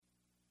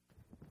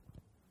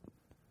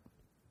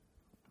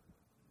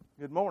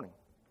Good morning.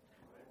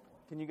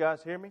 Can you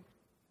guys hear me?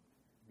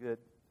 Good.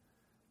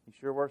 You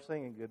sure were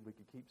singing good. We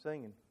could keep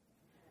singing.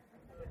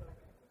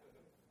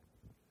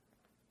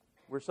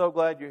 We're so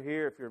glad you're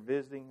here. If you're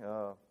visiting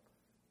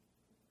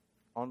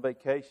on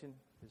vacation,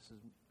 this is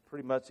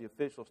pretty much the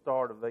official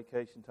start of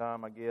vacation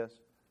time, I guess.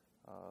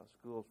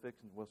 School's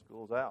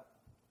out.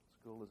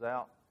 School is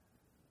out.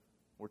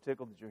 We're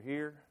tickled that you're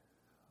here.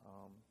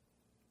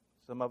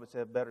 Some of us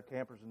have better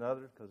campers than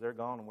others because they're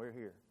gone and we're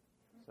here.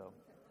 So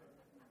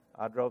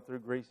I drove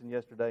through Greason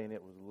yesterday and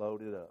it was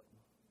loaded up.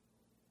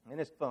 And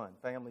it's fun.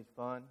 Family's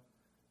fun.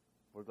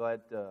 We're glad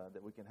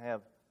that we can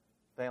have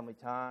family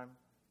time.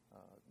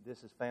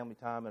 This is family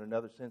time in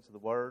another sense of the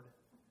word.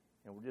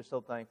 And we're just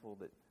so thankful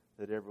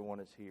that everyone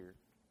is here.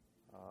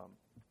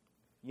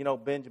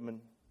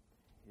 Benjamin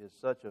is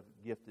such a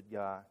gifted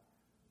guy.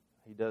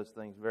 He does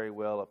things very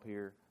well up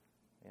here.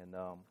 And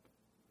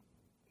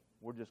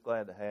we're just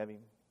glad to have him.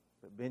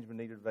 But Benjamin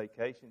needed a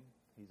vacation.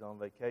 He's on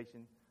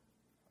vacation.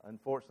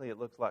 Unfortunately, it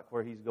looks like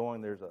where he's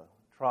going, there's a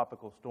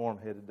tropical storm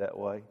headed that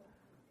way.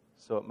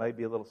 So it may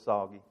be a little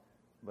soggy,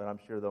 but I'm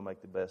sure they'll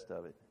make the best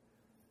of it.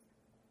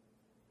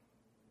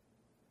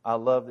 I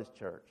love this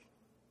church.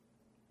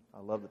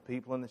 I love the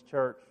people in this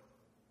church.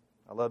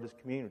 I love this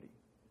community.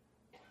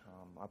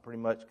 I pretty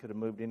much could have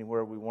moved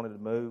anywhere we wanted to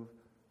move.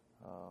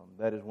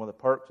 That is one of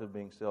the perks of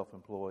being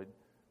self-employed.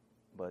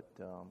 But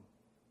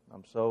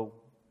I'm so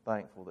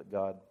thankful that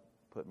God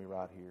put me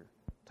right here.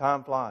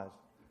 Time flies.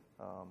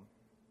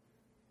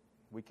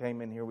 We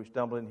came in here, we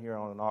stumbled in here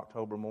on an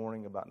October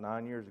morning about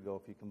 9 years ago,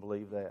 if you can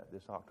believe that.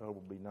 This October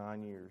will be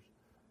 9 years.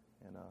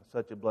 And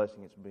such a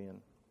blessing it's been.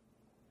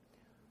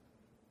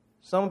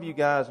 Some of you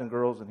guys and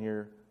girls in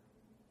here,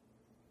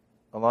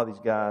 a lot of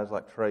these guys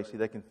like Tracy,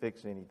 they can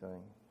fix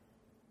anything.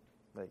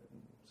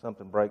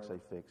 Something breaks, they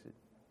fix it.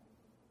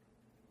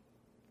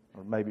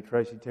 Or maybe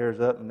Tracy tears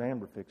up and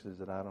Amber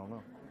fixes it, I don't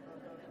know.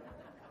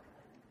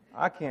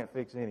 I can't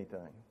fix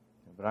anything,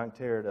 but I can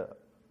tear it up.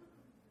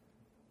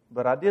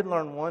 But I did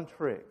learn one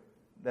trick.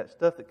 That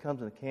stuff that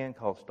comes in a can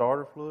called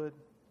starter fluid,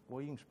 well,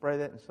 you can spray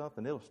that in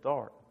something, it'll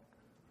start.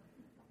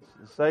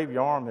 It saves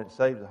your arm, and it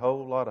saves a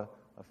whole lot of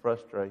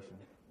frustration.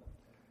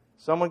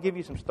 So I'm going to give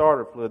you some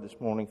starter fluid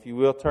this morning. If you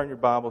will, turn your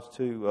Bibles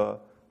to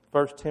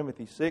 1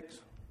 Timothy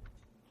 6.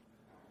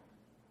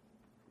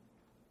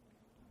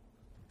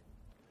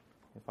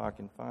 If I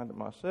can find it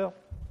myself.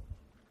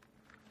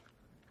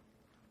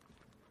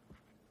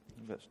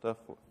 I've got stuff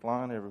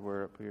flying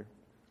everywhere up here.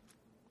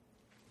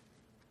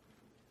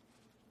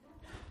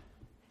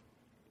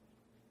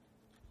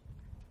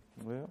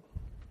 Well,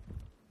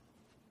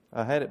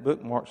 I had it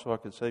bookmarked so I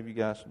could save you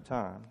guys some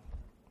time.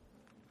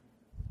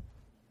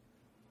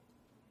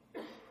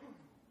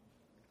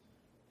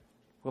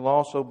 We'll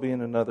also be in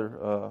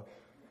another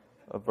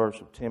a verse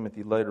of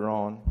Timothy later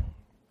on,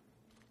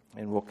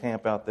 and we'll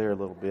camp out there a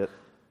little bit.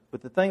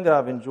 But the thing that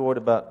I've enjoyed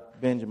about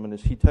Benjamin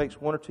is he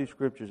takes one or two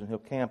scriptures and he'll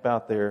camp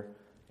out there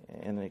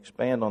and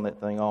expand on that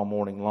thing all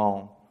morning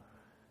long.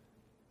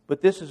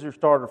 But this is your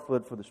starter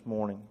fluid for this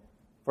morning.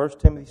 1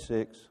 Timothy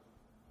 6,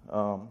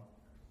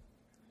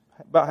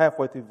 about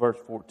halfway through verse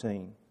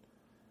 14.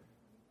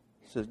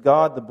 It says,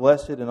 God, the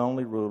blessed and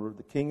only ruler,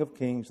 the King of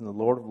kings and the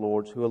Lord of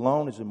lords, who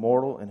alone is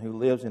immortal and who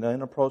lives in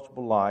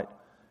unapproachable light,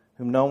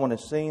 whom no one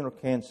has seen or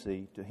can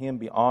see, to him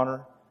be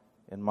honor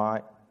and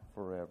might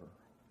forever.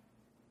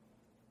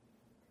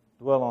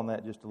 Dwell on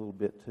that just a little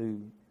bit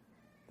too.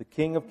 The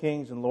King of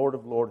kings and Lord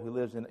of lords, who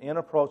lives in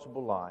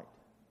inapproachable light.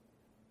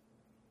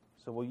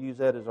 So we'll use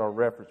that as our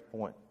reference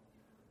point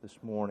this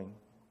morning.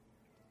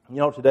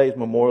 Today is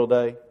Memorial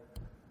Day.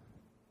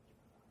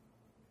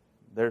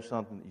 There's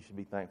something that you should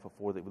be thankful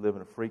for, that we live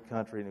in a free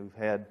country and we've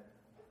had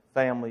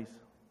families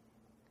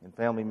and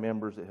family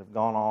members that have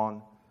gone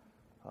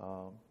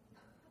on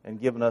and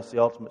given us the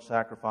ultimate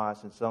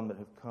sacrifice, and some that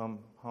have come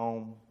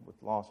home with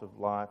loss of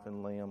life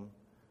and limb.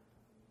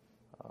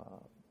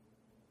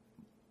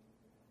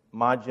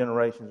 My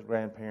generation's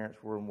grandparents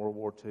were in World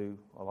War II,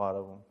 a lot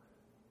of them.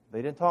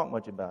 They didn't talk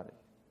much about it.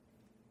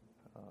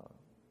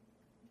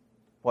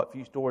 What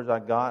few stories I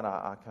got,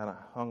 I kind of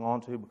hung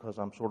on to because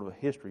I'm sort of a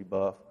history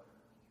buff.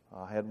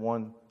 I had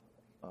one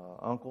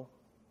uncle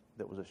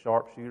that was a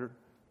sharpshooter,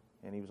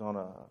 and he was on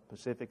a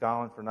Pacific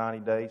island for 90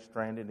 days,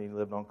 stranded, and he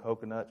lived on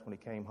coconuts. When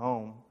he came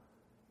home,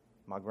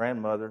 my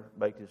grandmother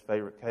baked his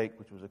favorite cake,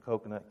 which was a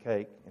coconut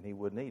cake, and he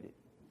wouldn't eat it.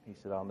 He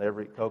said, I'll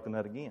never eat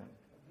coconut again.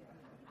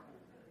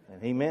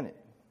 And he meant it.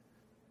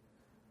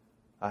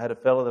 I had a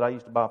fellow that I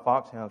used to buy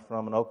foxhounds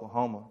from in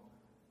Oklahoma,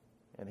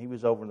 and he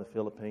was over in the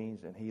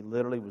Philippines, and he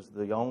literally was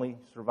the only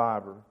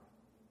survivor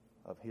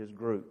of his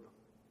group.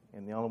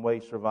 And the only way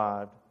he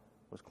survived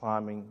was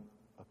climbing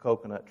a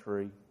coconut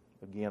tree,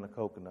 again a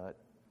coconut,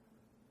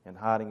 and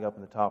hiding up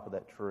in the top of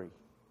that tree.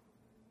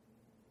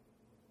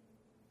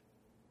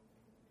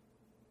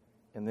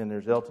 And then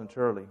there's Elton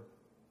Turley,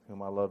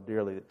 whom I love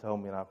dearly, that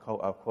told me, and I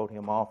quote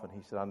him often,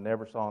 he said, I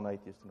never saw an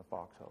atheist in a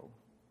foxhole.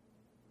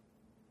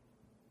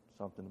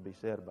 Something to be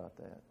said about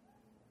that.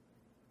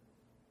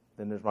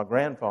 Then there's my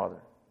grandfather.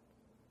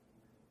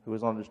 who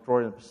was on a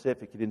destroyer in the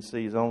Pacific. He didn't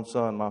see his own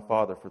son, my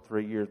father, for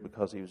 3 years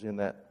because he was in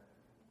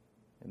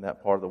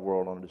that part of the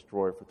world on a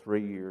destroyer for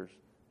 3 years.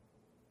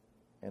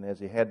 And as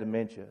he had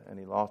dementia and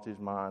he lost his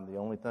mind, the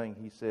only thing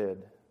he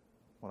said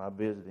when I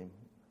visited him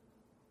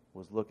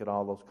was, look at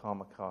all those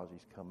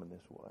kamikazes coming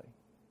this way.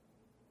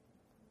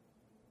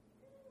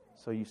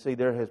 So you see,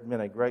 there has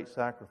been a great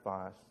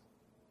sacrifice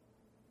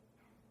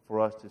for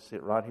us to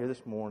sit right here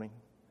this morning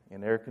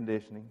in air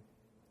conditioning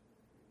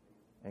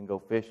and go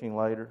fishing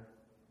later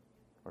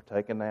or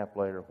take a nap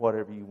later,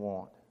 whatever you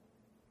want.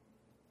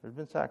 There's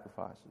been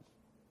sacrifices.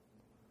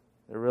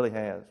 There really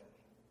has.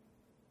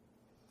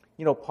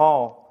 You know,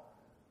 Paul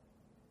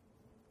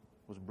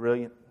was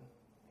brilliant.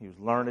 He was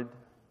learned.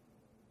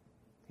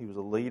 He was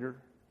a leader.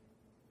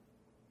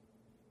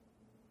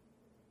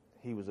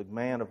 He was a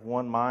man of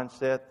one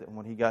mindset, that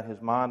when he got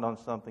his mind on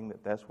something,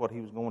 that's what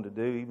he was going to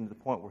do, even to the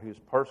point where he was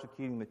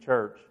persecuting the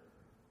church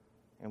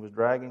and was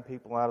dragging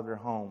people out of their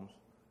homes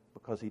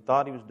because he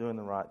thought he was doing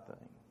the right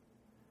thing.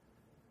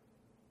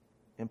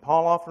 And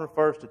Paul often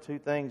refers to two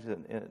things that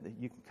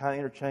you can kind of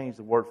interchange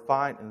the word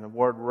fight and the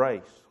word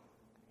race.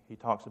 He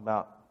talks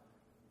about,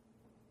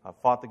 I've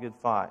fought the good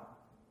fight.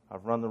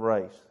 I've run the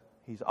race.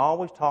 He's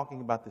always talking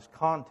about this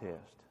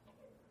contest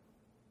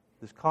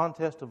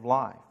of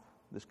life,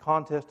 this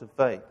contest of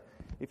faith.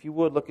 If you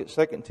would, look at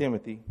 2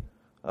 Timothy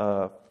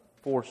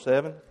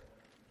 4:7.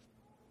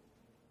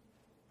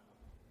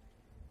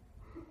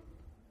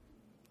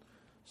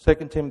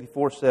 Second Timothy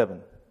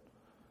 4:7.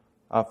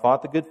 I've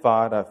fought the good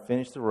fight, I've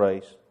finished the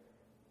race,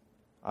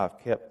 I've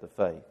kept the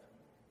faith.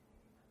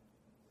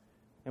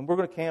 And we're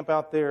going to camp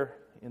out there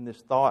in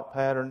this thought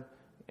pattern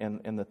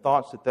and the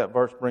thoughts that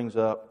verse brings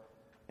up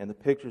and the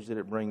pictures that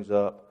it brings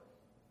up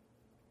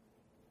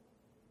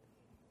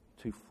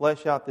to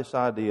flesh out this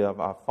idea of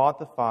I've fought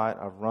the fight,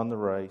 I've run the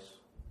race,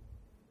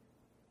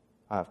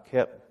 I've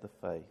kept the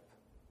faith.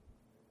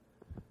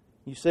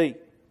 You see,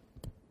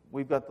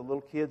 we've got the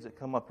little kids that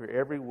come up here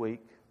every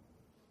week.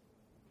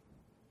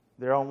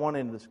 They're on one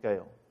end of the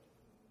scale.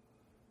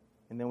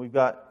 And then we've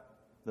got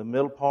the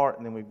middle part,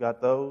 and then we've got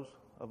those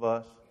of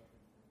us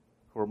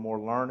who are more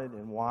learned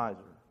and wiser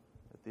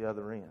at the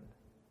other end.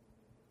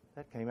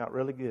 That came out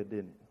really good,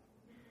 didn't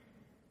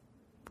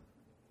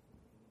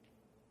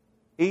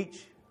it?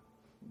 Each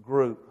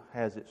group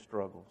has its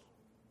struggles.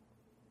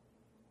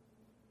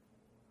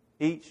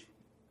 Each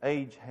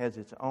age has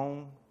its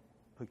own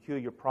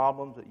peculiar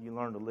problems that you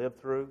learn to live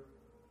through.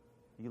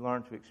 You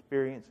learn to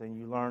experience, and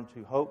you learn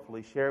to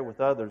hopefully share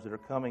with others that are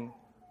coming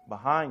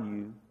behind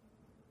you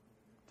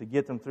to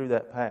get them through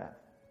that path.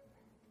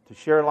 To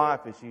share life,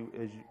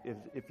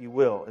 if you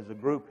will, as a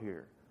group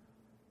here.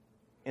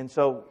 And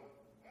so,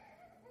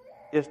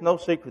 it's no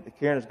secret that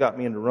Karen has got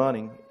me into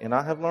running, and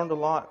I have learned a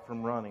lot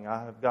from running.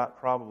 I have got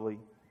probably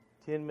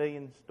 10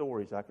 million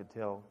stories I could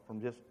tell from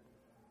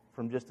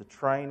just the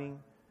training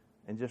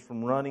and just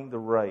from running the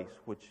race,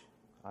 which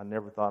I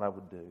never thought I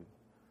would do.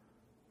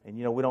 And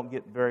you know, we don't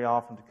get very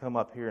often to come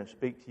up here and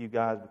speak to you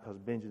guys because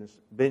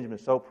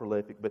Benjamin's so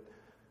prolific.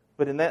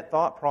 But in that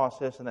thought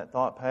process and that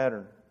thought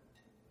pattern,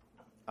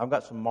 I've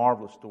got some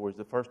marvelous stories.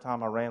 The first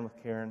time I ran with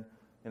Karen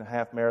in a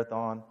half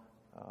marathon,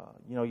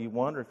 you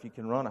wonder if you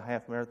can run a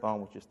half marathon,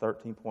 which is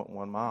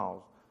 13.1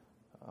 miles.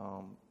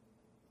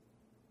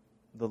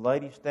 The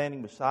lady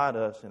standing beside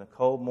us in a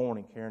cold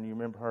morning, Karen, you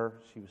remember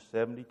her? She was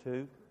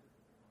 72.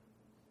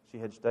 She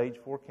had stage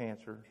 4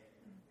 cancer.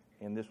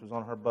 And this was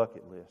on her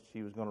bucket list.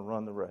 She was going to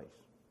run the race.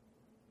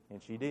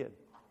 And she did.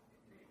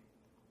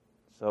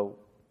 So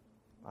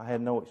I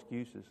had no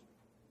excuses.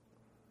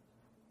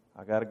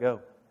 I got to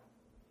go.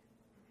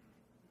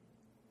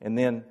 And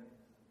then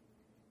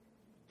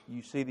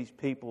you see these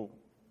people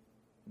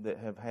that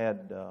have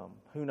had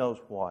who knows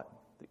what,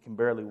 that can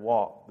barely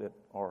walk, that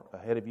are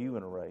ahead of you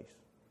in a race.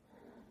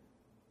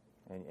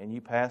 And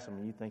you pass them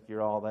and you think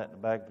you're all that in a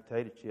bag of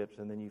potato chips,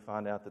 and then you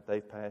find out that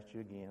they've passed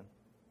you again.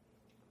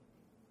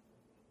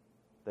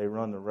 They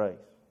run the race.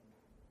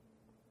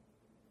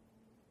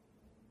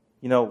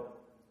 You know,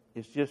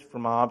 it's just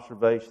from my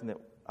observation that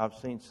I've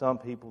seen some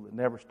people that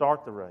never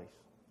start the race.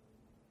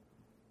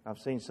 I've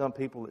seen some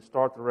people that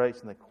start the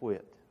race and they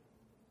quit.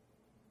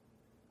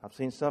 I've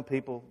seen some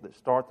people that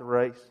start the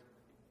race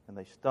and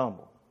they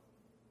stumble.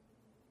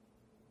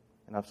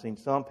 And I've seen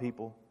some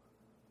people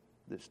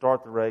that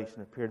start the race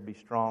and appear to be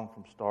strong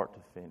from start to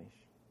finish.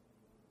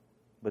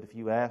 But if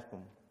you ask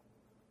them,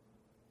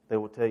 they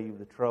will tell you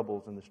the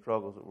troubles and the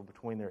struggles that were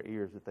between their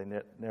ears that they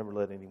never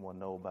let anyone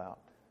know about.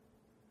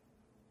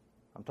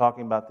 I'm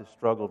talking about this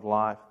struggle of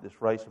life,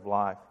 this race of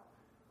life,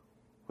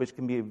 which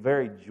can be a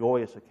very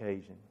joyous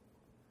occasion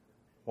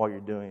while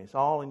you're doing it. It's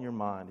all in your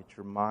mind. It's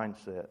your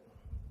mindset.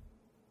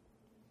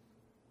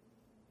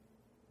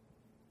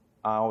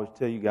 I always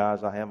tell you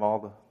guys I have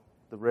all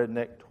the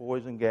redneck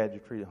toys and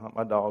gadgetry to hunt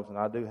my dogs, and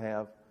I do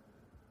have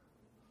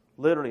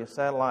literally a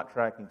satellite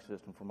tracking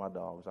system for my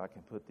dogs. I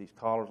can put these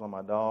collars on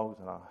my dogs,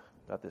 and I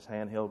got this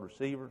handheld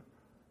receiver,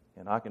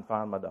 and I can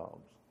find my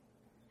dogs.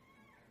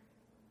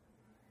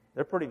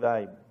 They're pretty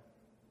valuable.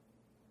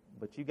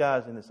 But you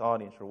guys in this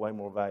audience are way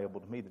more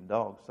valuable to me than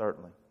dogs,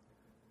 certainly.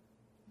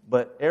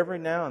 But every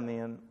now and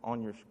then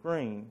on your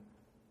screen,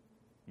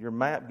 your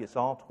map gets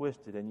all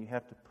twisted and you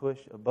have to push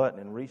a button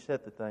and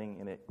reset the thing,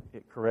 and it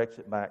corrects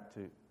it back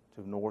to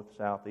north,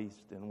 south,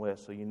 east, and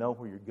west, so you know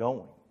where you're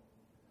going.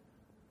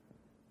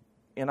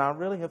 And I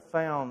really have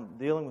found,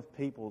 dealing with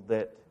people,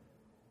 that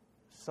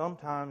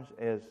sometimes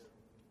as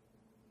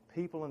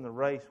people in the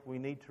race, we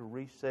need to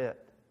reset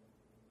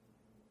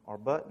our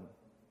button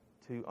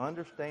to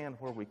understand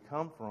where we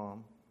come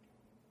from,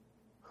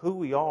 who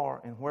we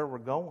are, and where we're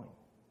going.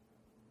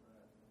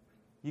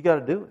 You got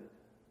to do it.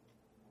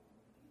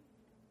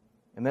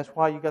 And that's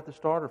why you got the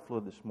starter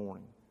fluid this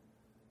morning.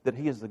 That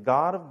He is the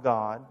God of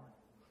God,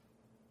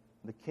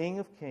 the King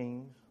of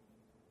Kings,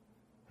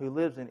 who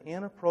lives in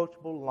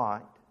inapproachable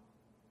light.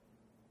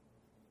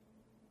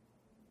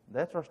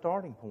 That's our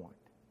starting point.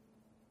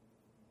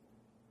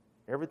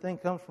 Everything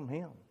comes from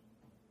Him.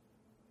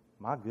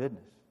 My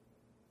goodness.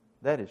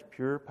 That is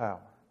pure power.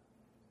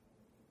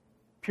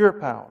 Pure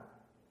power.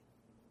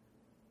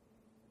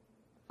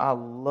 I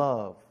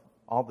love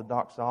all the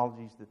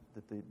doxologies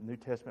that the New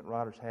Testament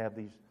writers have.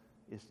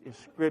 It's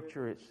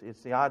Scripture.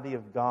 It's the idea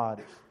of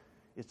God.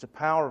 It's the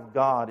power of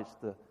God.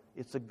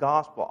 It's the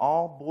gospel,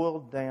 all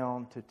boiled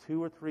down to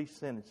 2 or 3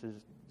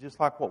 sentences, just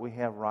like what we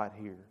have right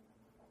here.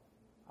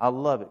 I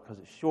love it because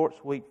it's short,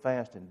 sweet,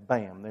 fast, and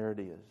bam, there it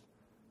is.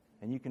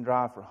 And you can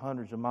drive for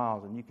hundreds of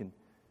miles, and you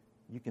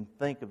can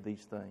think of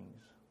these things.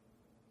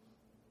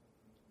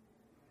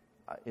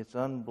 It's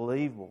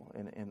unbelievable.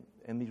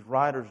 And these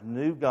writers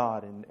knew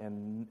God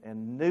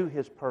and knew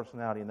His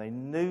personality, and they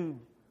knew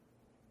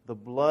the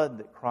blood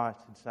that Christ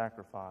had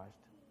sacrificed,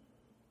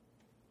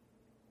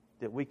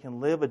 that we can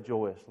live a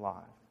joyous life.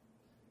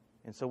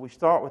 And so we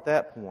start with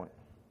that point.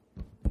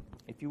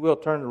 If you will,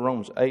 turn to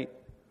Romans 8,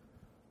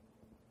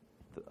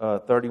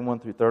 31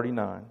 through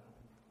 39.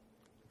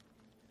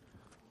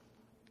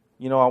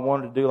 You know, I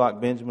wanted to do like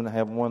Benjamin, to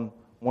have one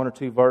or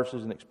two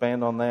verses and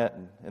expand on that,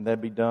 and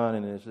that'd be done.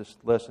 And as this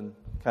lesson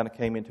kind of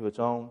came into its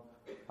own,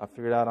 I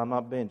figured out I'm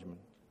not Benjamin.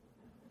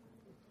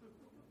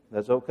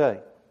 That's okay,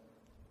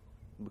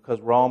 because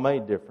we're all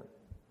made different.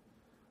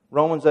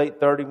 Romans 8,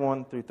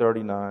 31 through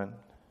 39.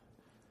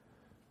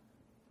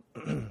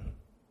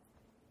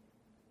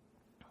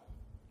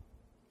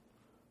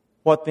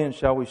 What then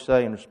shall we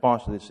say in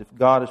response to this? If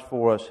God is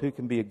for us, who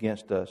can be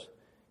against us?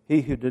 He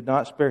who did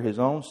not spare His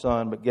own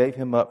Son, but gave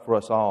Him up for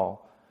us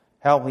all,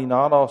 how will He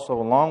not also,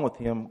 along with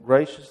Him,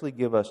 graciously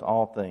give us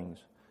all things?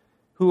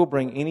 Who will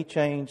bring any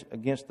charge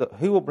against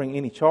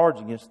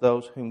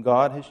those whom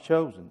God has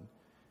chosen?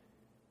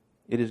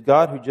 It is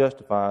God who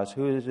justifies.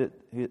 Who is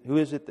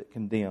it that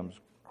condemns?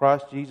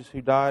 Christ Jesus,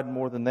 who died,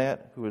 more than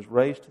that, who is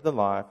raised to the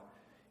life,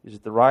 is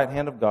at the right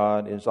hand of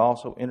God, and is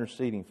also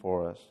interceding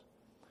for us.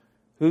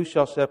 Who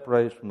shall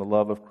separate us from the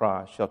love of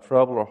Christ? Shall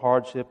trouble or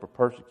hardship or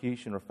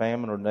persecution or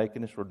famine or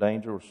nakedness or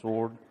danger or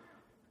sword?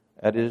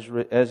 As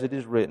it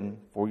is written,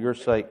 for your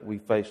sake we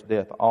face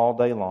death all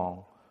day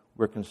long.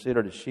 We're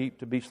considered as sheep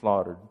to be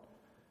slaughtered.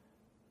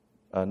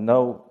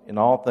 Know in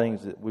all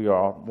things that we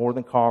are more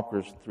than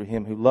conquerors through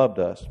Him who loved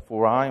us.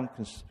 For I am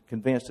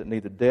convinced that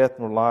neither death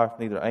nor life,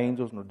 neither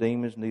angels nor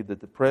demons, neither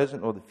the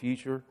present nor the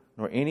future,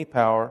 nor any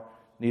power,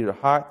 neither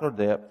height nor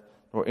depth,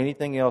 nor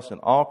anything else in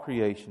all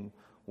creation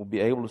will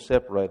be able to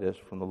separate us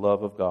from the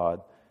love of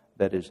God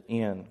that is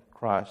in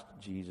Christ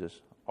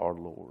Jesus our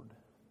Lord.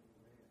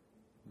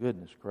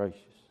 Goodness gracious.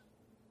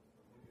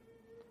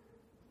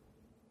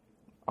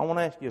 I want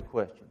to ask you a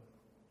question.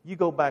 You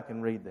go back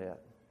and read that.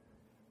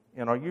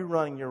 And are you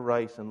running your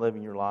race and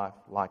living your life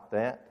like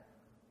that?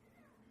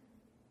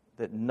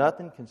 That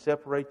nothing can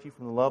separate you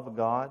from the love of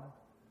God?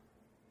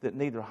 That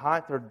neither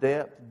height or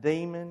depth,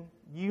 demon,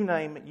 you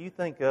name it, you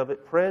think of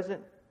it,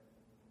 present,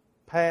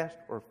 past,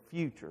 or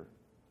future,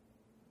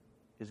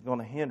 is going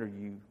to hinder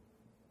you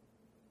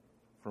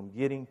from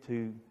getting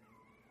to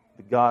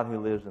the God who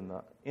lives in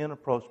the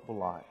inapproachable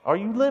light? Are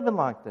you living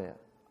like that?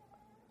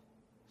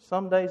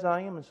 Some days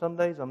I am and some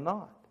days I'm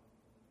not.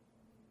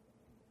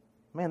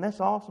 Man, that's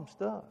awesome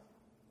stuff.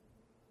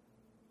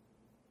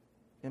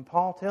 And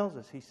Paul tells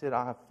us, he said,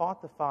 I have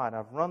fought the fight,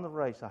 I've run the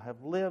race, I have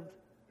lived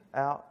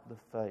out the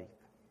faith.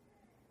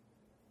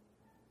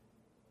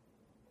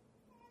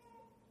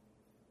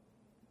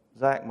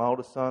 Zach, my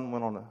oldest son,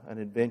 went on an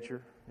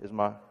adventure, is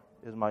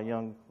my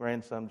young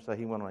grandson would say,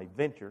 he went on a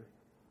venture,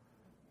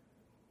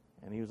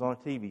 and he was on a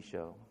TV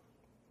show.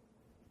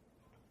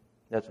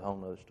 That's a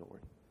whole other story.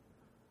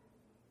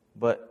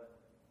 But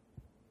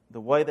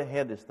the way they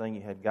had this thing,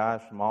 you had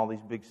guys from all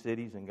these big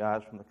cities and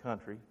guys from the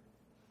country,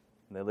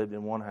 and they lived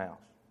in one house.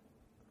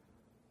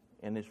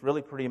 And it's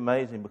really pretty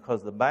amazing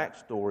because the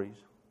backstories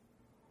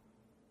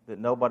that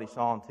nobody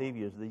saw on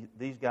TV is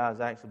these guys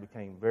actually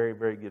became very,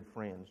 very good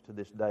friends. To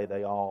this day,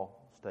 they all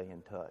stay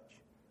in touch.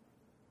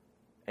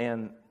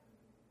 And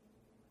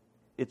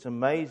it's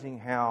amazing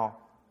how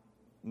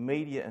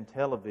media and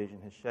television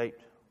has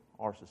shaped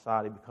our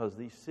society, because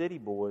these city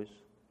boys,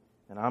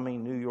 and I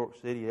mean New York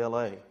City,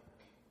 L.A.,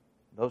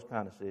 those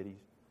kind of cities,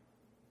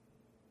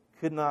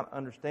 could not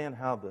understand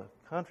how the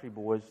country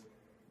boys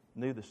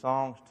knew the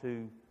songs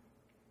to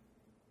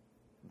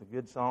the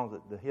good songs,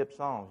 the hip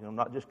songs,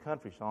 not just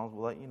country songs.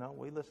 Well,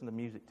 we listen to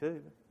music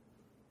too.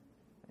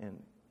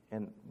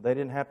 And they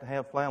didn't have to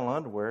have flannel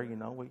underwear,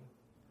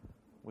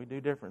 we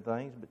do different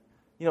things. But,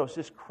 it's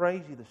just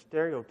crazy, the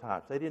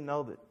stereotypes. They didn't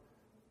know that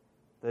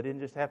they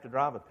didn't just have to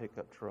drive a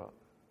pickup truck.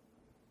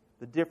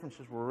 The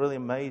differences were really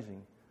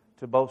amazing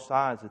to both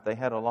sides, that they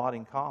had a lot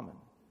in common.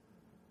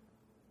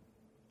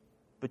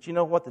 But you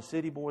know what the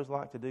city boys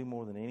like to do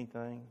more than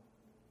anything?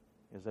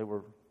 Is they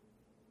were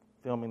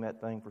filming that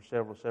thing for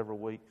several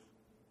weeks.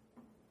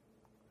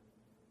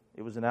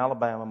 It was in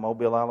Alabama,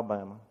 Mobile,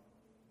 Alabama,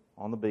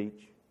 on the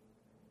beach.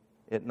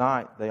 At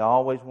night, they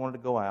always wanted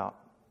to go out,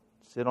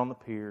 sit on the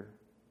pier,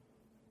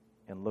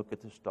 and look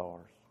at the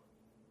stars.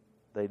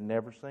 They'd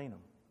never seen them.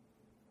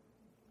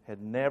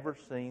 Had never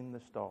seen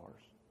the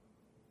stars.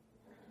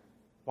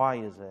 Why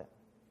is that?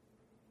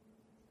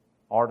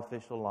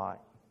 Artificial light.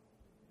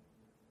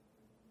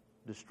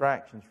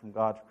 Distractions from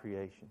God's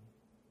creation.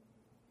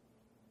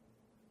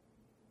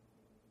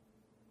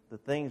 The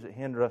things that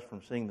hinder us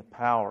from seeing the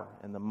power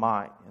and the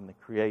might and the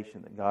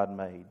creation that God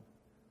made.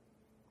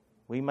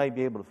 We may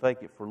be able to fake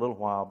it for a little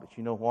while, but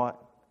you know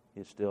what?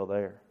 It's still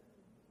there.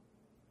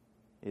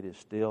 It is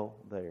still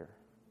there.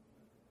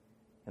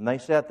 And they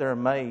sat there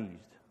amazed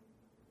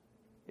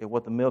at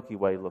what the Milky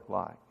Way looked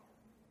like.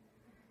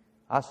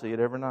 I see it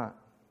every night.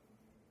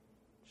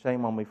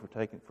 Shame on me for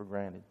taking it for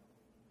granted.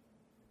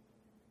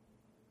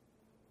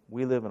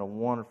 We live in a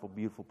wonderful,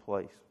 beautiful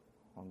place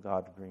on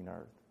God's green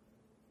earth.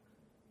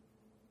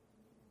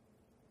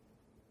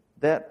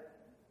 That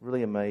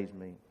really amazed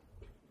me.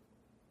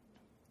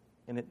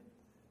 And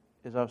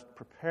as I was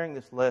preparing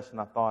this lesson,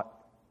 I thought,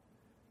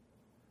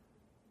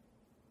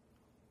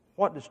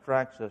 what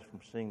distracts us from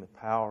seeing the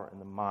power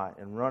and the might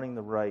and running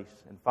the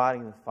race and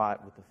fighting the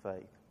fight with the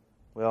faith?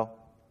 Well,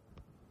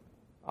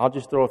 I'll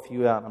just throw a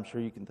few out. I'm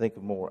sure you can think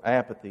of more.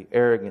 Apathy,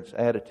 arrogance,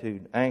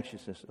 attitude,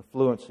 anxiousness,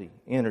 affluency,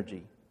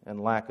 energy,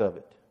 and lack of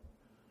it.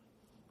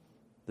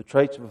 The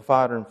traits of a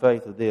fighter in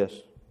faith are this.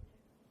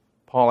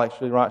 Paul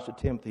actually writes to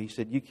Timothy, he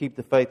said, you keep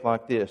the faith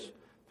like this,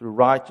 through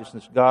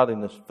righteousness,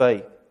 godliness,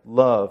 faith,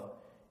 love,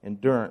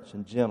 endurance,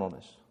 and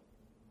gentleness.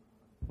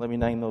 Let me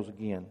name those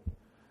again.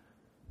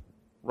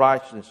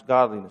 Righteousness,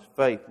 godliness,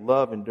 faith,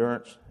 love,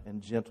 endurance,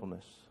 and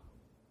gentleness.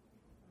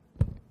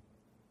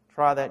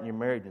 Try that in your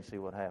marriage and see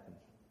what happens.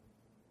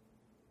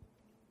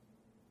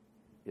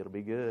 It'll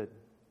be good.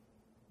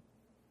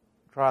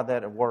 Try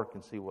that at work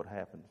and see what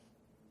happens.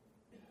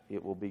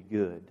 It will be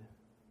good.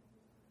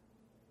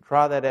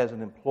 Try that as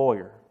an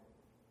employer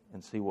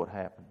and see what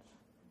happens.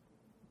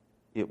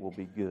 It will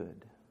be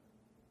good.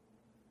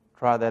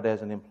 Try that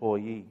as an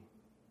employee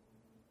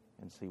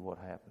and see what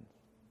happens.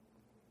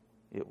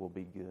 It will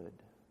be good.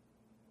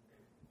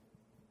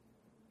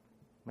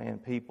 Man,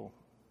 people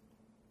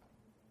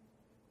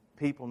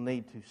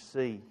need to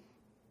see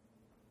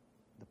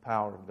the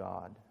power of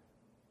God.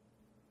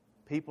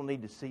 People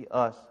need to see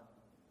us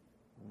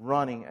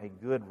running a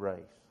good race.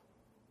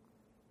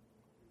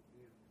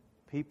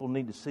 People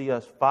need to see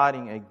us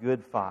fighting a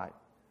good fight.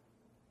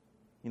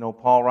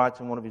 Paul writes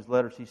in one of his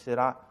letters, he said,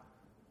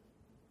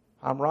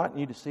 I'm writing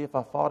you to see if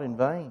I fought in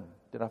vain.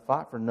 Did I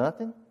fight for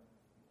nothing?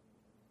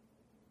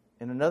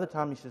 And another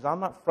time he says, I'm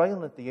not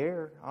frailing at the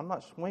air. I'm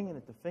not swinging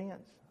at the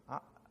fence.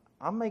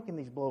 I'm making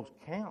these blows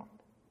count.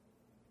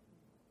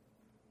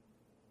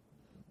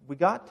 We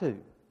got to.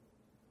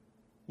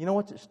 You know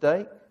what's at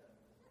stake?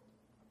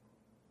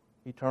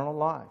 Eternal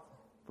life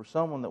for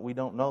someone that we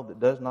don't know,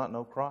 that does not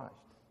know Christ.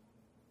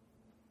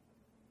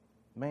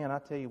 Man, I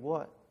tell you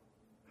what,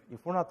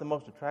 if we're not the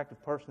most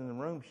attractive person in the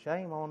room,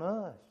 shame on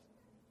us.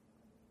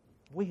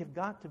 We have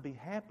got to be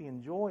happy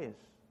and joyous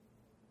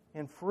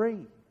and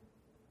free.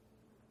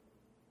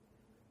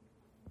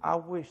 I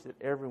wish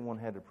that everyone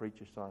had to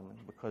preach a sermon,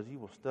 because you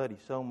will study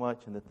so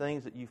much, and the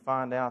things that you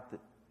find out, that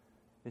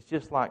it's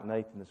just like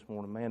Nathan this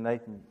morning. Man,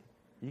 Nathan,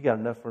 you got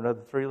enough for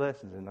another 3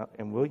 lessons,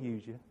 and we'll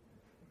use you.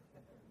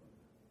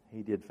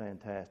 He did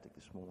fantastic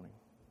this morning.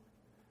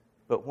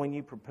 But when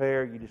you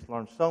prepare, you just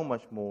learn so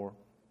much more.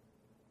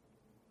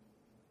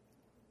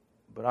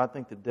 But I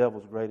think the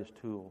devil's greatest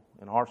tool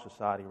in our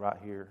society right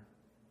here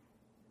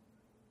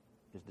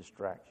is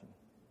distraction.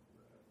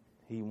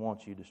 He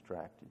wants you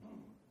distracted.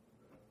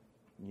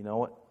 You know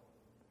what?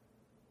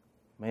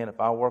 Man, if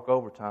I work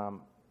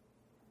overtime,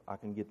 I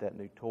can get that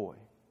new toy.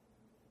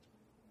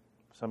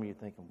 Some of you are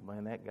thinking,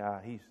 man, that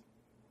guy,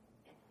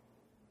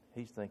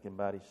 he's thinking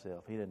about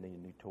himself. He doesn't need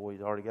a new toy.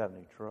 He's already got a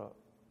new truck.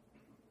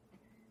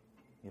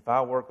 If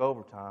I work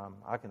overtime,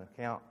 I can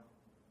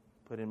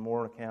put in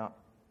more account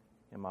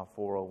in my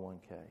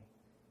 401k.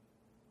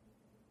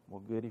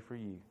 Well, goody for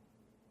you.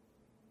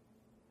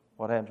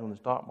 What happens when the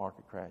stock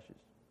market crashes?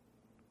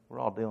 We're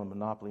all dealing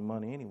monopoly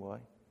money anyway.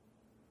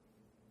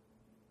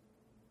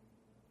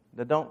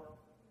 Now, don't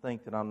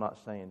think that I'm not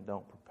saying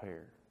don't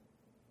prepare.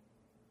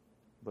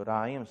 But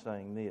I am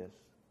saying this.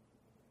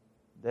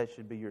 That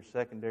should be your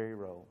secondary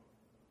role.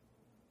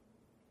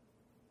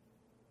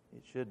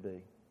 It should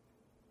be.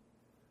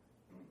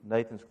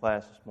 Nathan's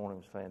class this morning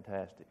was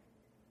fantastic.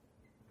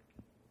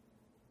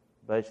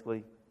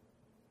 Basically,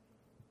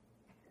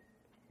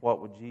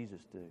 what would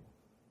Jesus do?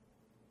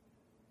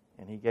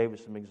 And he gave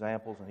us some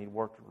examples, and he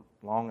worked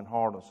long and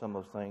hard on some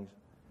of those things.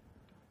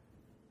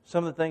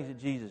 Some of the things that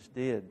Jesus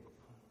did: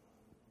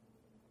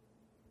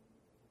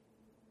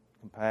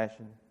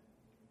 compassion,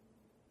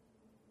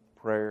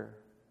 prayer.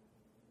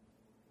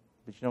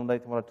 But you know,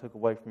 Nathan, what I took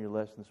away from your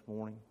lesson this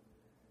morning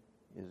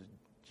is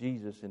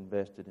Jesus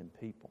invested in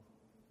people.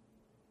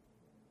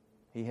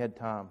 He had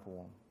time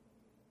for them.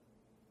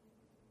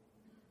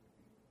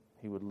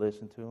 He would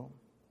listen to them.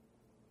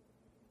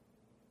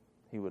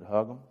 He would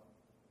hug them,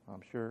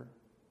 I'm sure.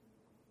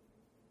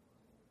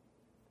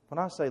 When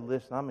I say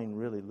listen, I mean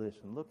really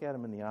listen. Look at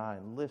them in the eye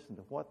and listen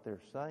to what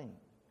they're saying.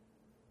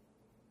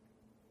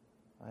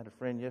 I had a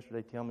friend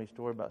yesterday tell me a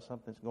story about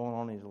something that's going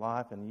on in his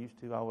life, and used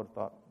to, I would have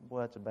thought,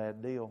 boy, that's a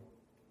bad deal.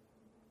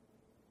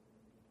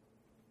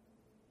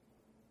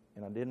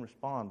 And I didn't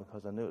respond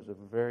because I knew it was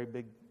a very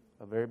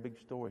big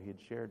story he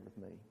had shared with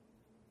me.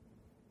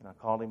 And I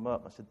called him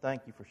up. I said,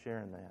 thank you for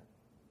sharing that.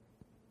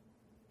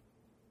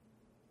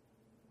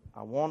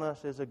 I want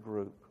us as a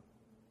group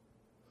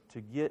to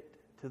get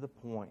to the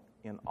point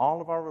in all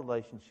of our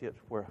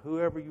relationships where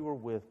whoever you are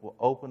with will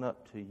open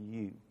up to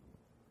you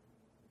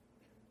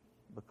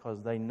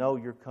because they know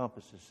your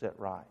compass is set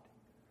right.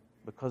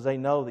 Because they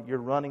know that you're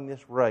running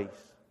this race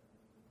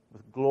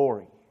with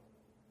glory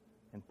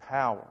and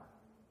power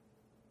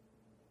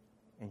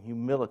and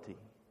humility.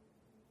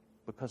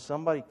 Because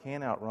somebody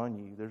can outrun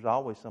you. There's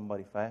always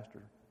somebody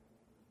faster.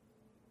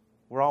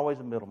 We're always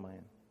a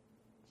middleman.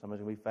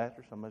 Somebody's going to be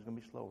faster, somebody's going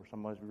to be slower.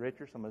 Somebody's going to be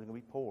richer, somebody's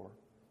going to be poor.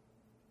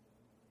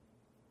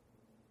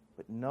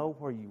 But know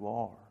where you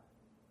are.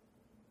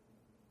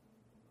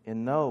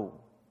 And know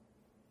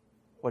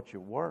what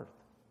you're worth.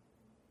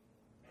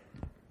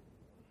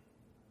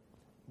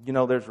 You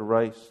know, there's a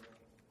race,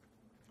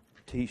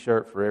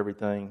 T-shirt for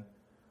everything.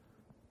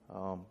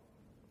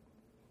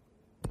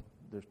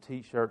 There's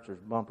T-shirts, there's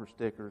bumper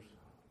stickers,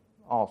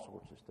 all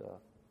sorts of stuff.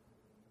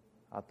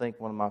 I think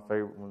one of my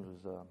favorite ones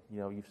was,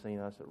 you've seen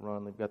us at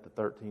Run. They've got the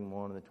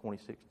 13-1 and the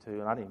 26-2,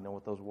 and I didn't even know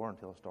what those were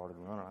until I started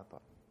running. I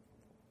thought,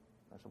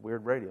 that's a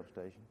weird radio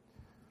station.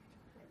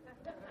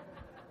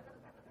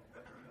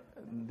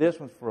 This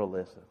one's for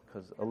Alyssa,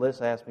 because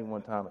Alyssa asked me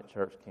one time at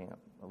church camp,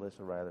 Alyssa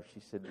Rather, she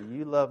said, do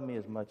you love me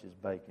as much as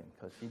bacon?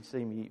 Because she'd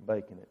see me eat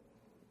bacon at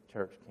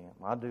church camp.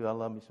 I do. I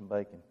love me some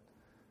bacon.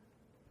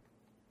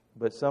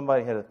 But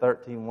somebody had a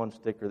 13-1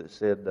 sticker that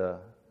said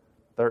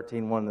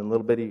 13-1, and a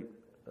little bitty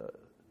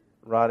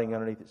writing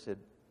underneath it said,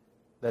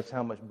 that's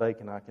how much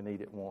bacon I can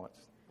eat at once.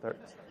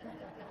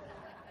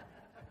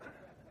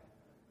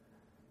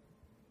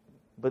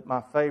 But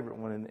my favorite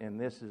one, and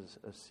this is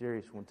a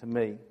serious one to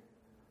me,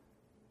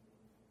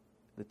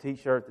 the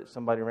T-shirt that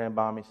somebody ran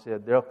by me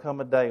said, there'll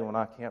come a day when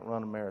I can't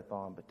run a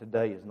marathon, but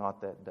today is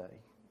not that day.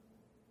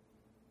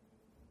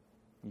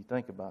 You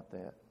think about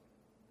that.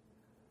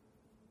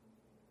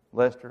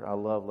 Lester, I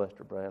love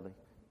Lester Bradley.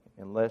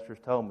 And Lester's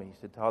told me, he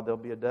said, Todd, there'll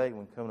be a day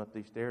when coming up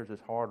these stairs is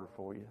harder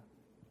for you.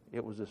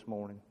 It was this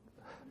morning.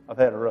 I've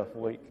had a rough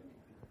week.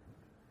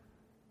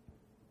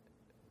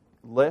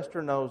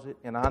 Lester knows it,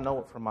 and I know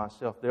it for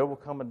myself. There will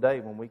come a day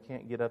when we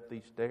can't get up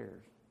these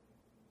stairs.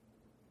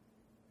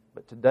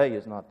 But today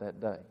is not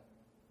that day.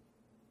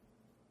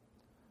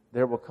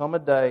 There will come a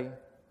day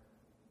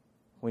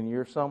when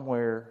you're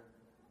somewhere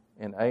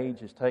and age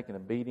has taken a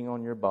beating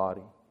on your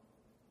body,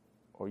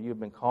 or you have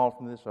been called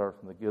from this earth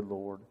from the good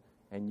Lord,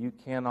 and you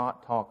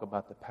cannot talk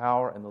about the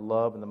power and the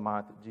love and the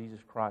might that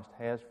Jesus Christ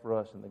has for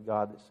us and the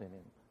God that sent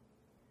Him.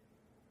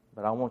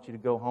 But I want you to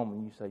go home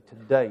and you say,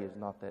 today is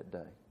not that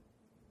day.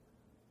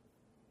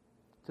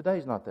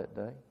 Today's not that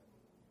day.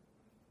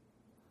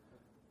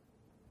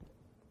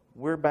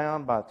 We're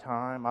bound by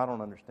time. I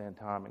don't understand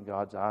time in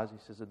God's eyes. He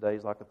says a day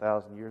is like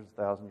 1,000 years,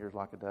 1,000 years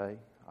like a day.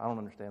 I don't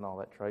understand all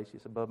that, Tracy.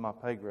 It's above my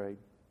pay grade.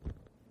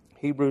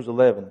 Hebrews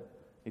 11,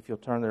 if you'll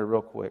turn there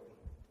real quick.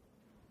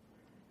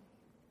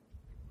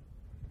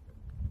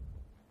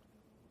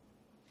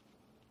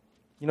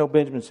 You know,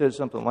 Benjamin said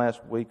something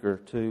last week or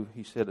two.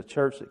 He said a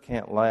church that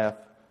can't laugh,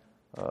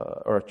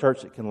 or a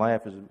church that can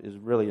laugh is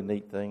really a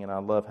neat thing, and I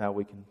love how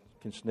we can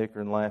snicker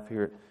and laugh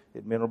here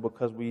at Mineral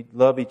because we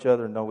love each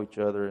other and know each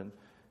other, and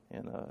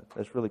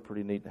that's really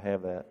pretty neat to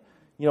have that.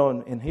 You know,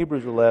 in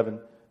Hebrews 11,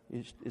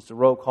 it's a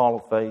roll call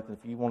of faith, and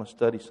if you want to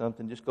study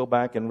something, just go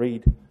back and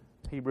read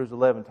Hebrews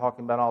 11,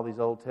 talking about all these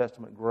Old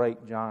Testament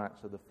great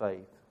giants of the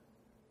faith.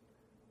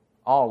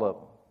 All of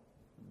them.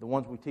 The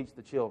ones we teach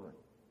the children.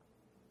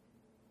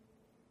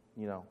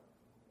 You know,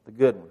 the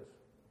good ones.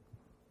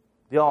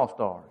 The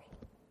all-stars.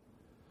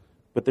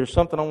 But there's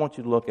something I want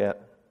you to look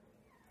at.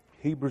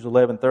 Hebrews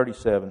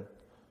 11:37.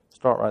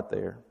 Start right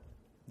there.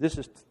 This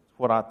is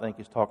what I think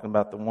is talking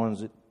about the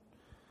ones that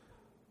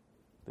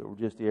were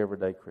just the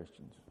everyday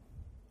Christians.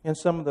 And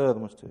some of the other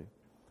ones too.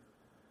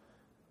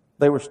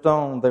 They were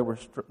stoned, they were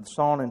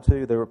sawn in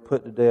two, they were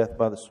put to death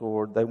by the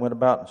sword. They went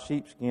about in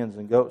sheepskins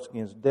and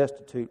goatskins,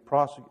 destitute,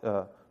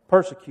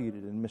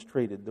 persecuted and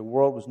mistreated. The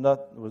world was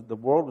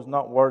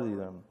not worthy of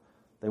them.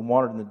 They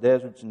wandered in the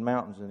deserts and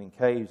mountains and in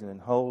caves and in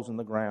holes in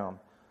the ground.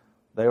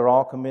 They were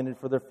all commended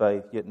for their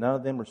faith, yet none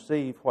of them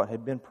received what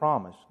had been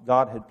promised.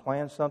 God had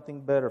planned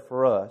something better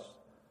for us,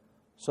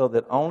 so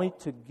that only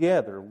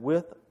together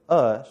with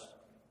us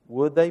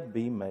would they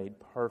be made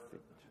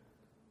perfect.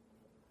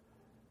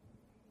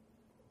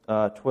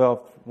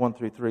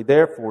 12:1-3.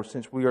 Therefore,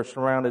 since we are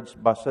surrounded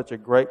by such a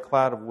great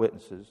cloud of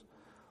witnesses,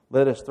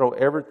 let us throw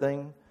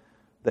everything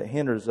that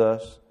hinders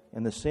us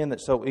and the sin that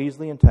so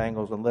easily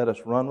entangles, and let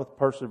us run with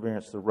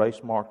perseverance the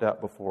race marked out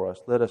before us.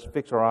 Let us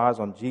fix our eyes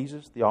on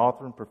Jesus, the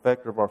author and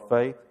perfecter of our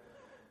faith,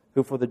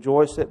 who for the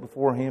joy set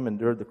before him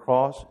endured the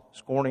cross,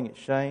 scorning its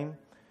shame,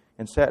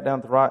 and sat down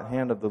at the right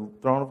hand of the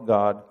throne of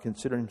God,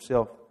 considering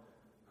himself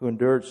who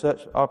endured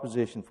such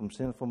opposition from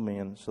sinful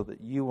men, so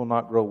that you will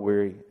not grow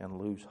weary and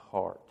lose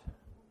heart.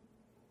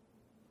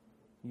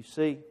 You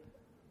see,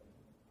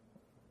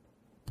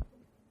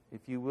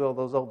 if you will,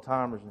 those old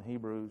timers in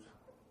Hebrews,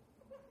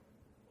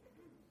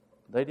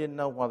 they didn't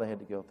know why they had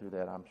to go through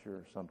that, I'm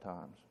sure,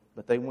 sometimes.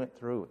 But they went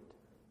through it.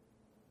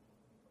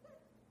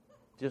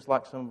 Just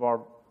like some of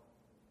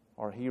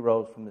our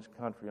heroes from this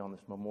country on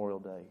this Memorial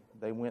Day.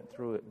 They went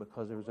through it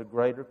because there was a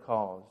greater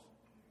cause.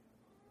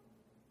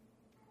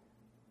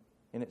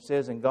 And it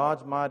says in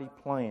God's mighty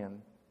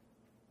plan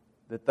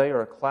that they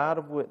are a cloud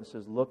of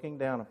witnesses looking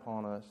down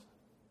upon us,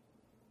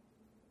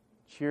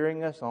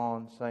 cheering us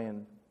on,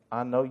 saying,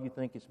 I know you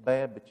think it's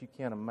bad, but you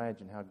can't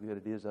imagine how good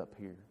it is up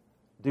here.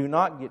 Do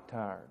not get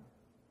tired.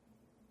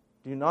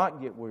 Do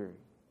not get weary.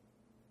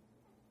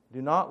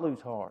 Do not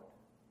lose heart.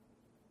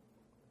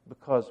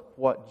 Because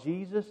what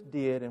Jesus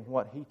did and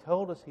what He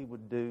told us He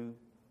would do,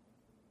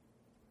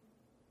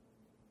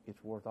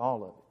 it's worth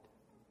all of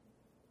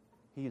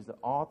it. He is the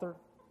author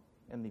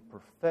and the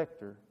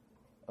perfecter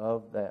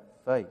of that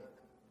faith.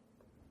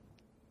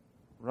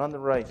 Run the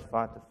race,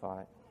 fight the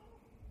fight.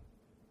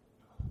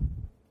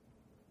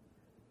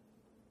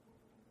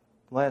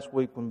 Last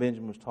week when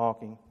Benjamin was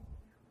talking,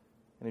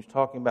 and he was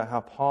talking about how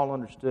Paul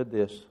understood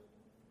this,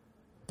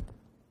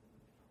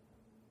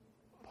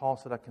 Paul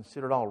said, I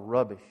consider it all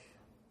rubbish,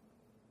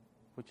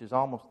 which is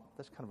almost,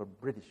 that's kind of a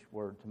British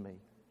word to me.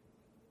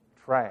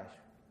 Trash,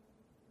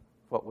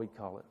 what we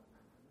call it.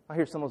 I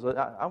hear some of those,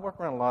 I work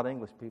around a lot of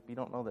English people, you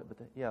don't know that, but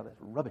yeah, that's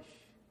rubbish.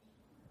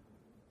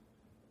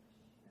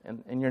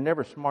 And you're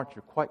never smart,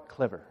 you're quite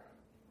clever.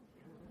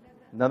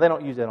 Now, they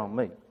don't use that on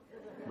me,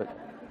 but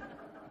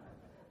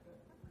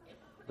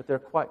they're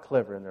quite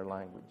clever in their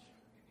language.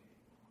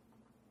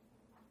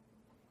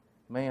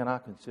 Man, I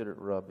consider it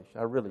rubbish.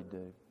 I really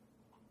do.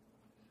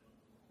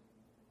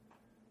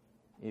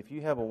 If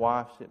you have a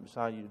wife sitting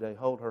beside you today,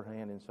 hold her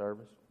hand in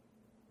service.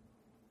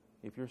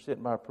 If you're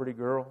sitting by a pretty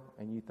girl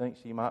and you think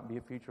she might be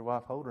a future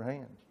wife, hold her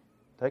hand.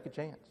 Take a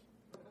chance.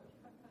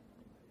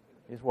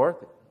 It's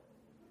worth it.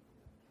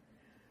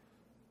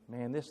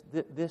 Man,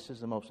 this is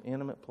the most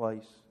intimate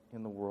place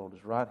in the world,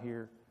 is right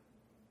here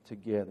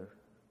together,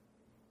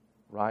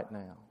 right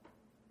now.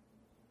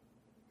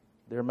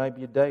 There may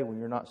be a day when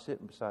you're not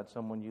sitting beside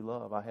someone you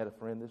love. I had a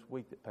friend this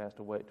week that passed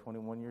away at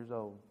 21 years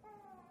old.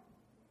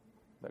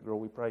 That girl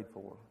we prayed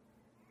for.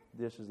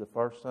 This is the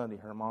first Sunday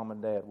her mom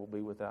and dad will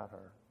be without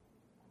her.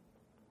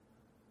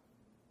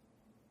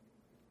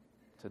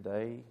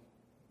 Today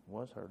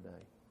was her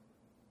day.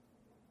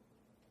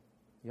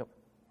 Yep.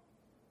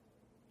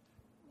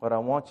 What I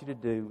want you to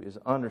do is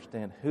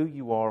understand who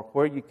you are,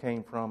 where you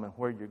came from, and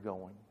where you're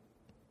going.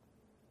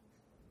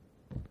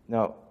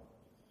 Now,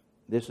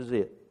 this is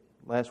it.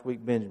 Last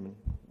week Benjamin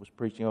was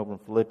preaching over in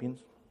Philippians.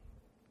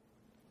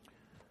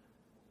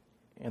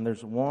 And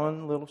there's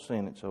one little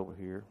sentence over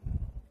here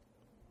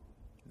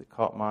that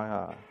caught my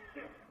eye.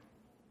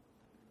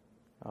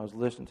 I was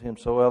listening to him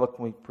so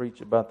eloquently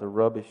preach about the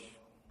rubbish.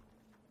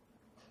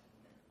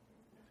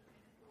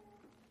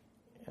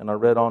 And I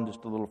read on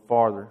just a little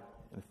farther.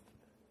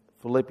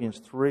 Philippians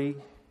 3,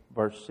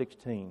 verse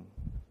 16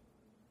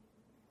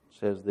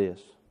 says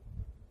this.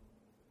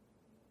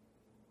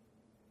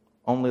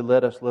 Only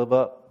let us live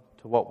up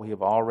to what we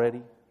have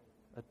already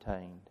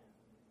attained.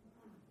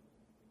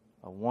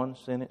 A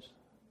one-sentence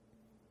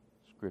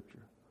Scripture.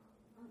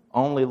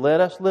 Only let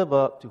us live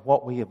up to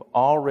what we have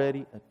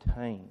already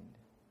attained.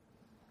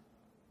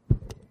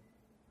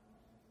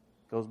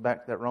 Goes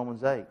back to that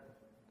Romans 8.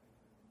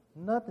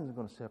 Nothing's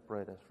going to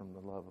separate us from the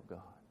love of God.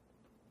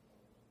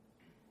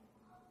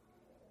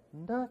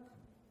 Nothing.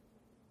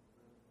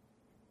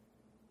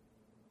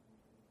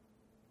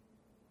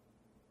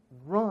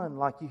 Run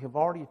like you have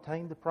already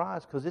attained the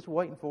prize, because it's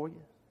waiting for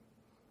you.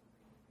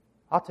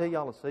 I'll tell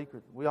y'all a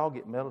secret. We all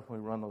get medals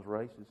when we run those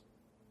races.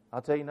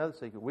 I'll tell you another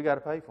secret. We got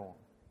to pay for them.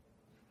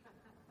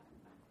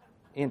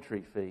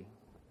 Entry fee.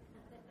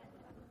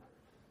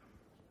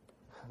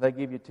 They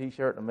give you a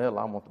T-shirt and a medal.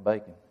 I want the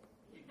bacon.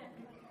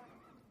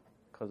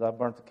 Because I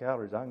burnt the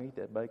calories. I can eat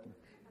that bacon.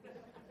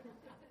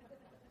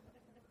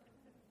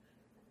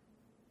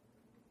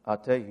 I'll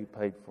tell you who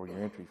paid for your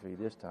entry fee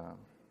this time.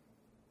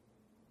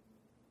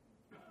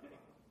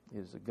 It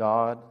is the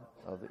God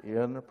of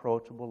the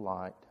inapproachable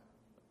light,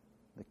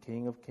 the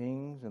King of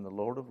Kings and the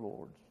Lord of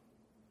Lords.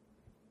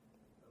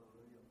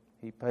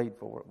 He paid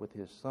for it with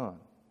His Son.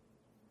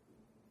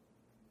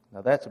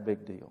 Now that's a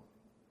big deal.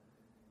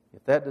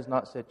 If that does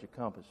not set your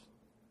compass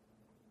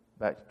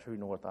back to true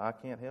north, I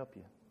can't help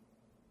you.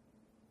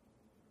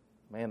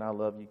 Man, I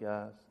love you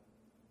guys.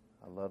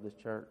 I love this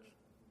church.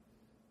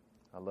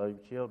 I love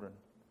your children.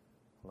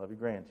 I love your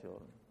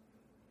grandchildren.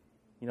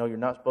 You know, you're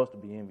not supposed to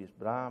be envious,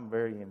 but I'm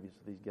very envious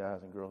of these guys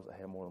and girls that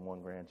have more than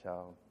one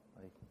grandchild.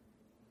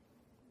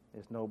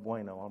 It's no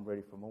bueno. I'm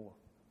ready for more.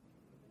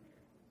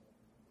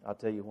 I'll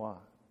tell you why.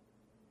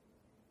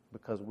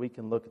 Because we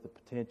can look at the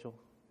potential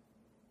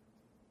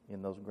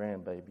in those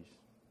grandbabies.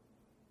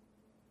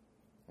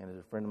 And as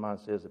a friend of mine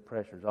says, the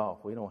pressure's off.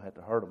 We don't have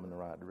to hurt them in the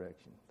right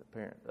direction. The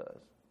parent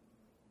does.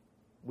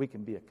 We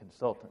can be a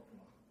consultant,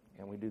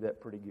 and we do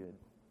that pretty good.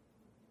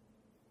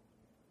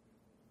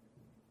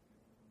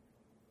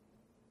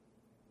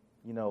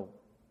 You know,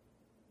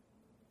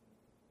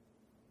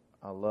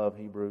 I love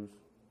Hebrews,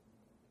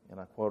 and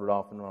I quote it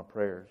often in our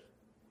prayers.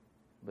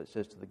 But it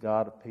says, to the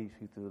God of peace,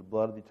 who through the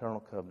blood of the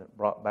eternal covenant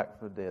brought back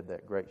from the dead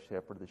that great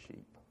shepherd of the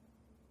sheep.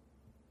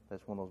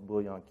 That's one of those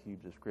bullion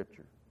cubes of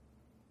Scripture.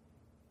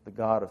 The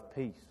God of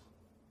peace.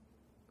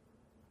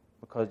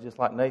 Because just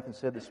like Nathan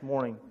said this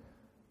morning,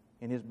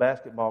 in his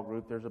basketball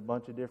group, there's a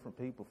bunch of different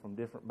people from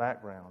different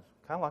backgrounds,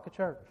 kind of like a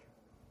church.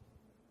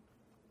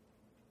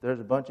 There's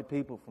a bunch of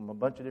people from a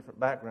bunch of different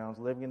backgrounds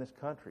living in this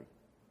country.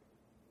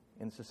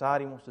 And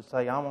society wants to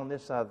say, I'm on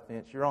this side of the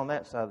fence, you're on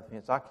that side of the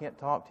fence, I can't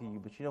talk to you.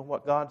 But you know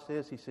what God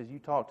says? He says, you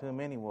talk to him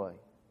anyway.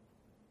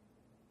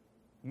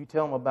 You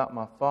tell him about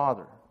my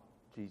Father,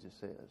 Jesus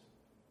says.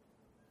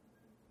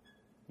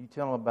 You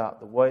tell him about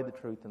the way, the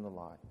truth, and the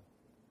light.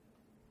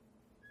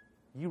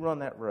 You run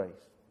that race.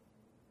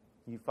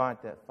 You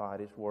fight that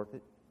fight. It's worth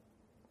it.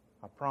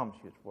 I promise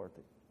you it's worth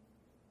it.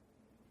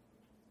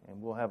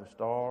 And we'll have a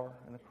star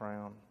and a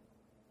crown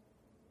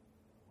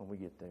when we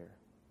get there.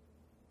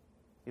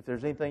 If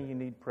there's anything you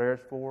need prayers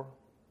for,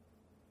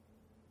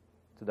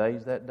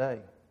 today's that day.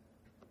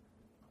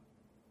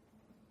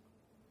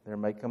 There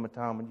may come a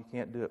time when you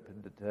can't do it,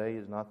 but today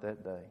is not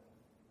that day.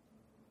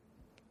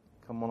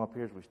 Come on up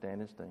here as we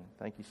stand and sing.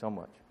 Thank you so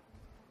much.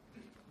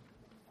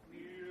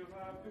 We'll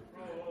have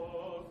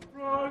to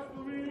cross